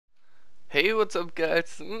Hey, what's up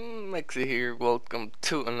guys? Mexi here. Welcome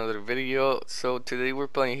to another video. So today we're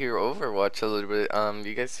playing here Overwatch a little bit.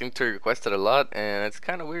 You guys seem to request it a lot, and it's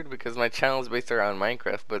kind of weird because my channel is based around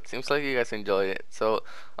Minecraft, but it seems like you guys enjoy it. So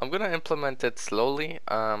I'm gonna implement it slowly.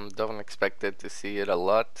 Don't expect it to see it a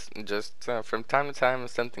lot. Just from time to time, if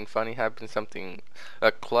something funny happens, something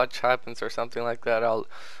a clutch happens, or something like that, I'll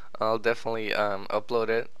definitely upload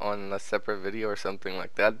it on a separate video or something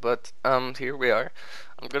like that. But here we are.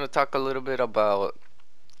 I'm gonna talk a little bit about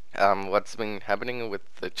what's been happening with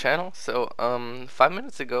the channel. So 5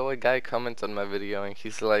 minutes ago, a guy commented on my video and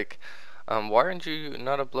he's like, "Why aren't you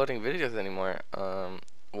not uploading videos anymore?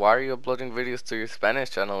 Why are you uploading videos to your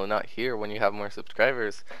Spanish channel and not here when you have more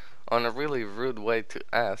subscribers?" On a really rude way to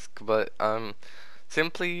ask, but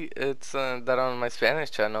simply it's that on my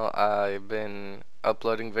Spanish channel I've been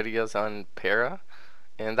uploading videos on Para,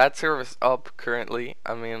 and that server's up currently.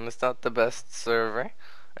 I mean, it's not the best server,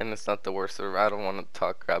 and it's not the worst server. I don't want to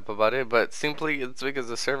talk crap about it, but simply it's because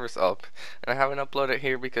the server's up. And I haven't uploaded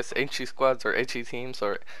here because HE squads or HE teams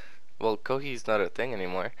or, well, Kohi's not a thing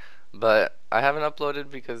anymore. But I haven't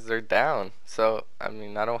uploaded because they're down. So, I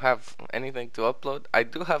mean, I don't have anything to upload. I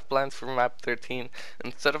do have plans for map 13.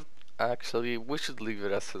 Instead of, actually, we should leave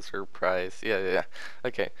it as a surprise. Yeah.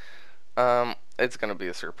 Okay. It's gonna be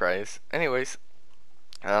a surprise. Anyways,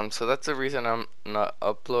 so that's the reason I'm not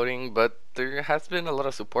uploading, but there has been a lot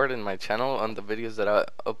of support in my channel on the videos that I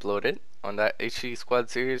uploaded on that HG Squad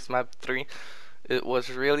series map 3. It was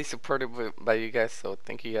really supported by you guys, so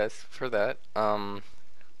thank you guys for that.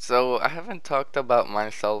 So I haven't talked about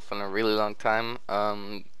myself in a really long time,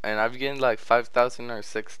 and I've gained like 5,000 or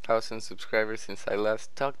 6,000 subscribers since I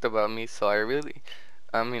last talked about me, so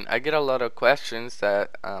I mean, I get a lot of questions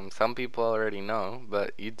that some people already know,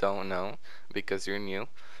 but you don't know because you're new.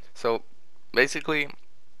 So basically,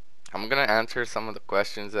 I'm gonna answer some of the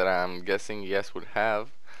questions that I'm guessing you guys would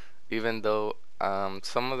have, even though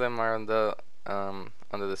some of them are on the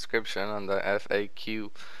description on the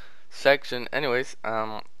FAQ section. Anyways,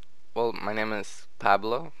 well, my name is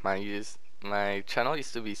Pablo. My channel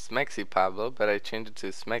used to be Smexy Pablo, but I changed it to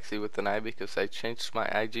Smexy with an I because I changed my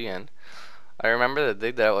IGN. I remember the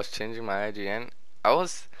day that I was changing my IGN. I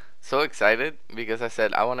was so excited because I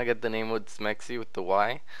said I want to get the name with Smexy with the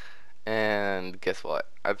Y. And guess what?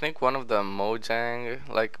 I think one of the Mojang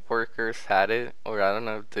like workers had it, or I don't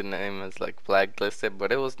know if the name is like blacklisted,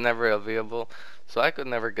 but it was never available, so I could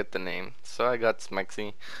never get the name. So I got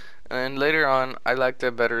Smexy. And later on, I liked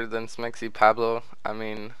it better than Smexy Pablo. I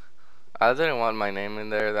mean, I didn't want my name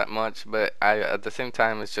in there that much, but I at the same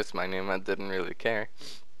time it's just my name. I didn't really care.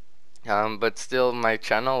 But still, my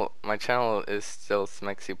channel is still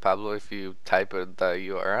Smexy Pablo if you type it the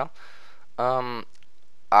URL. Um,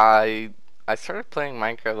 I I started playing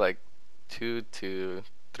Minecraft like 2 to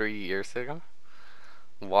 3 years ago.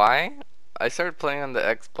 Why? I started playing on the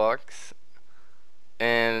Xbox,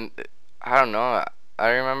 and I don't know. I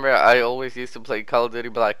remember I always used to play Call of Duty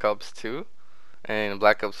Black Ops 2 and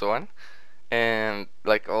Black Ops 1, and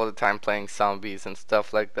like all the time playing zombies and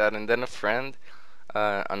stuff like that. And then a friend,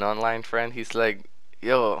 an online friend, he's like,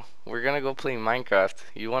 "Yo, we're gonna go play Minecraft.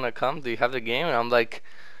 You wanna come? Do you have the game?" And I'm like,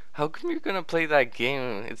 "How come you're gonna play that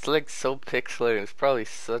game? It's like so pixelated. It's probably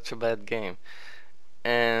such a bad game."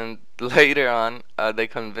 And later on, they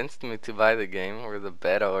convinced me to buy the game or the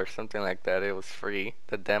beta or something like that. It was free,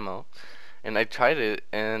 the demo, and I tried it,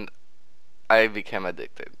 and I became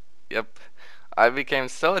addicted. Yep, I became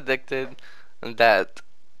so addicted that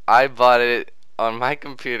I bought it on my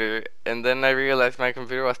computer, and then I realized my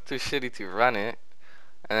computer was too shitty to run it.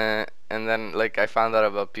 And then like I found out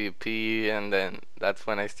about PvP, and then that's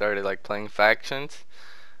when I started like playing factions.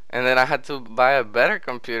 And then I had to buy a better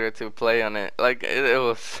computer to play on it. Like it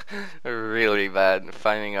was really bad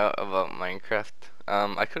finding out about Minecraft.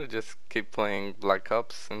 I could have just keep playing Black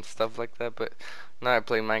Ops and stuff like that, but now I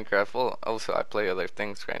play Minecraft. Well, also I play other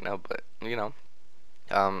things right now, but you know.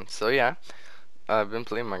 So yeah, I've been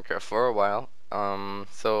playing Minecraft for a while.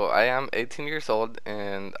 So I am 18 years old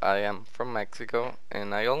and I am from Mexico,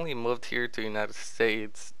 and I only moved here to United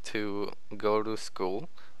States to go to school,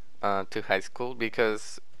 to high school,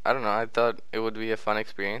 because I don't know, I thought it would be a fun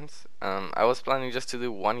experience. I was planning just to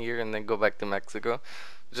do 1 year and then go back to Mexico.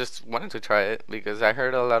 Just wanted to try it because I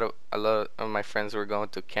heard a lot of my friends were going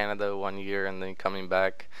to Canada 1 year and then coming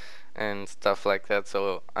back and stuff like that.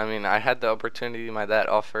 So I mean, I had the opportunity my dad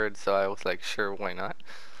offered, so I was like, sure, why not?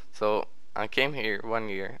 So I came here 1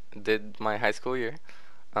 year, did my high school year.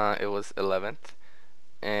 It was 11th,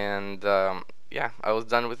 and yeah, I was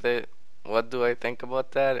done with it. What do I think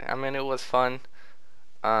about that? I mean, it was fun.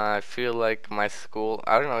 I feel like my school,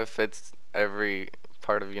 I don't know if it's every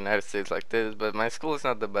part of the United States like this, but my school is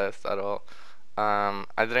not the best at all. I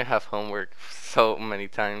didn't have homework so many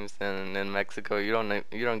times, and in Mexico you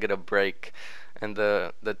don't get a break, and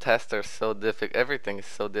the tests are so difficult. Everything is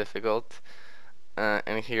so difficult,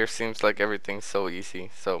 and here seems like everything's so easy.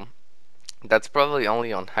 So that's probably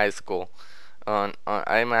only on high school. On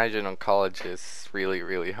I imagine on college is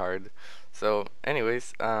really hard. So,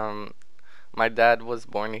 anyways, my dad was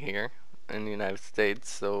born here in the United States,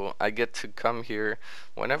 so I get to come here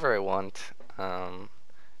whenever I want.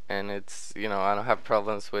 And it's, I don't have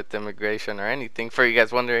problems with immigration or anything. For you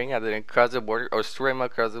guys wondering, I didn't cross the border or swim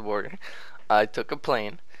across the border. I took a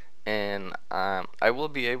plane, and I will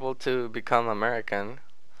be able to become American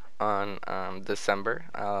on December.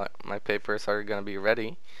 My papers are gonna be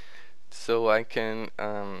ready, so I can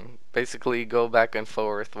basically go back and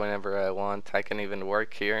forth whenever I want. I can even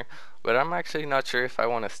work here, but I'm actually not sure if I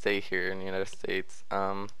want to stay here in the United States.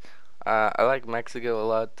 I like Mexico a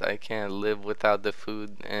lot. I can't live without the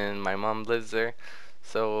food, and my mom lives there,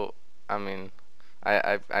 so I mean,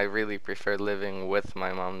 I really prefer living with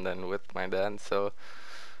my mom than with my dad. So,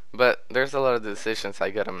 but there's a lot of decisions I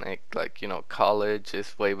gotta make. Like, college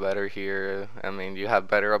is way better here. I mean, you have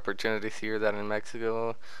better opportunities here than in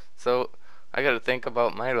Mexico. So I gotta think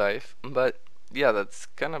about my life. But yeah, that's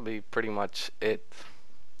gonna be pretty much it.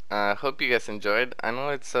 Hope you guys enjoyed. I know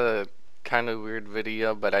it's a kind of weird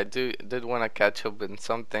video, but I did want to catch up in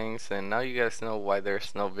some things, and now you guys know why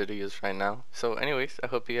there's no videos right now. So anyways, I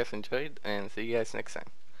hope you guys enjoyed, and see you guys next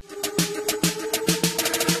time.